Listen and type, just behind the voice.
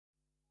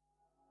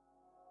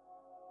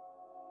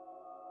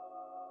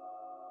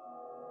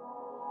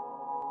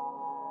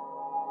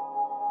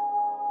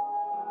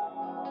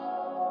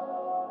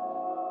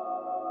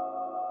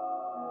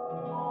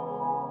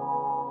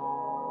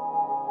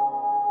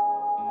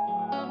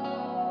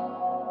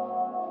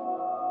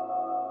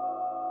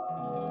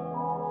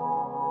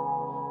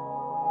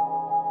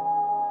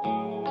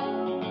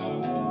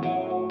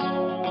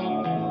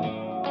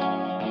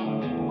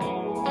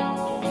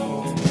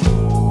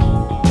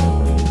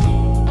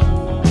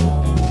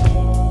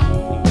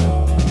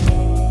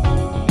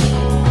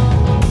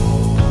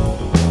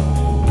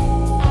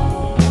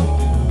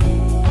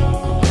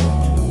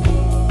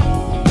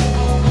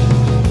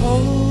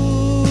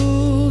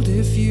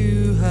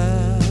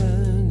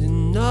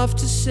enough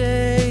to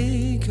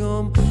say,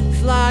 come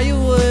fly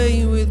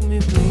away with me,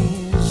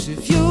 please.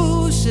 If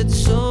you said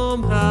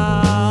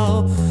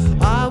somehow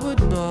I would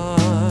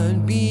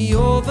not be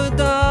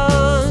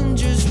overdone,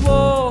 just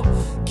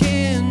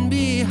walking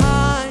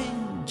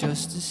behind,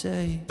 just to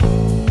say,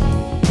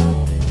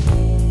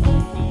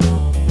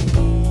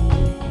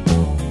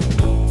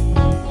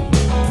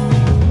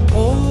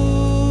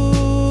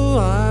 oh,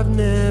 I've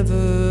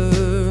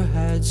never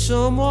had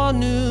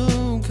someone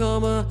new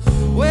come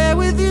away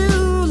with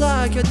you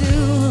like I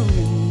do.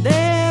 And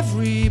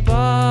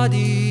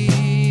everybody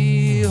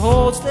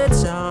holds their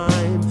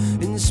time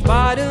in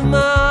spite of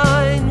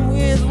mine,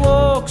 with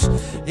walks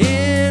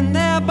in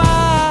their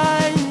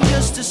mind,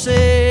 just to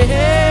say,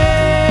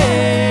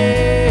 hey,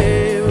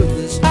 with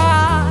this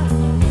hot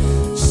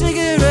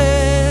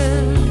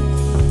cigarette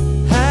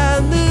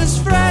and this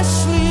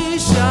freshly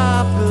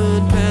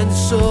sharpened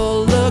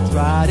pencil, look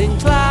right in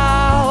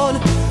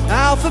cloud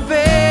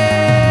alphabets,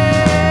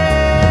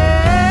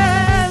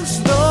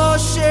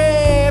 those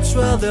shapes,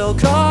 well, they'll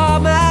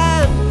come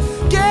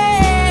and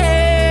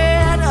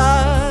get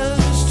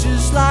us,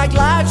 just like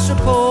life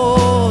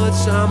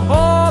supports. I'm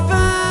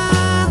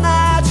hoping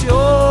that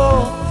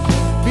you'll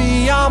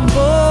be on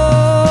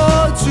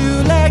board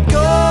to let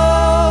go.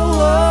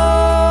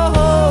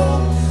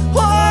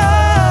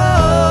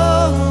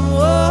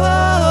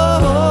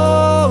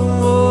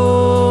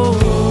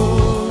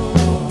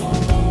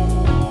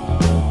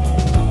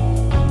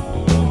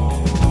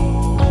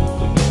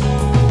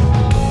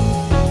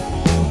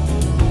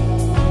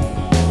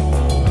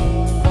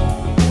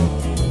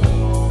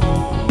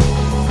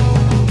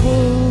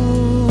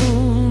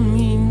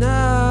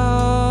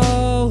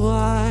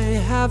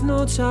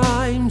 No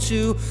time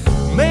to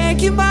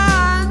make you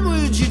mine.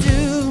 Would you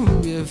do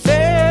if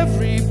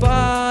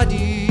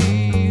everybody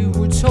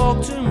would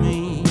talk to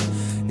me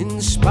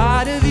in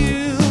spite of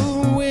you,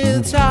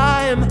 with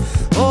time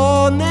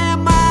on their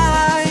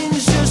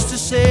minds, just to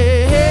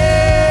say,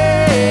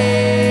 hey,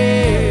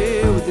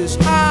 with this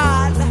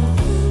hot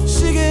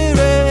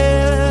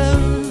cigarette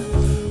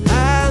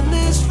and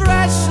this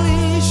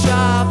freshly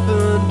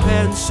sharpened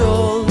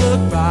pencil,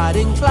 look right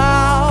in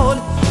cloud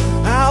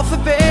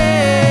alphabet,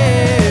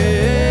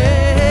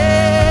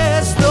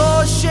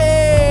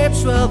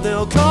 well,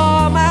 they'll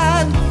come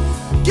and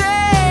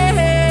get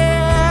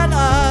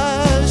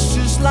us,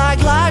 just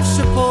like life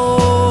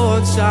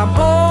supports. I'm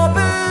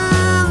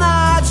hoping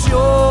that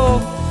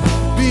you'll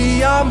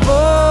be on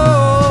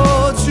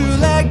board to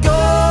let go.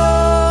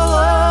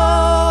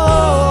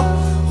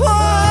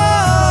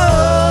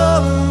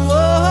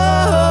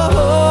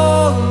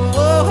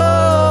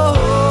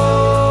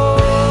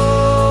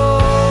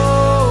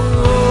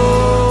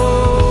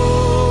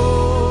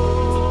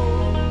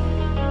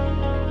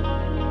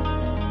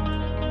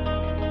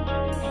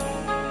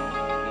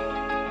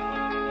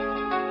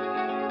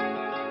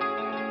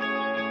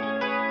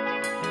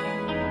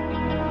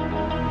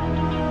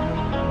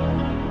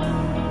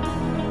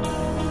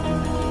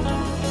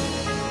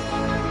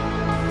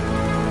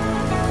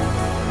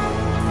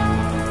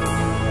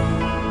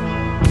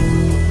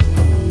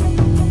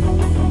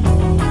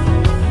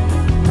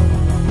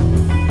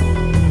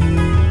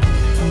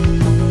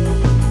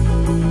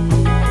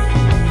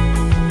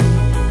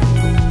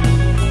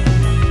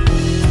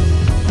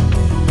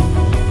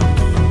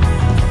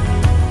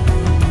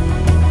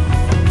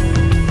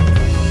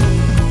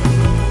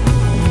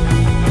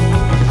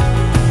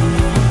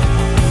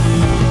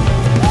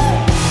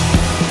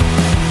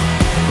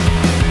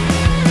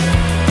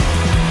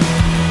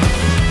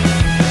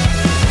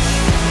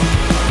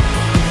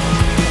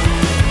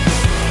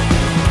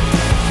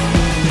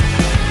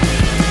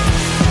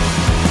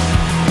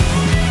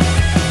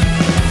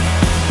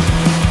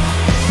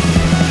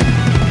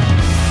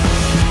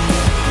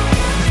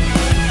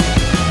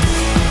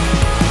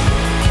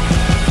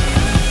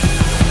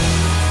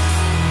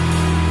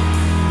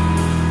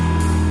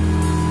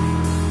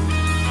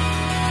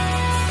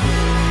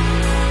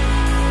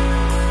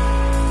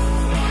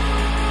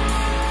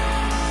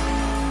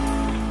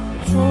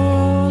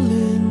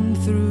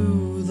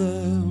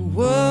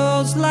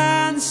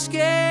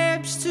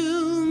 Landscapes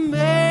to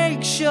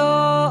make sure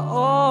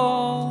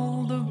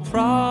all the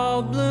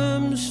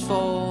problems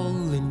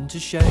fall into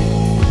shape.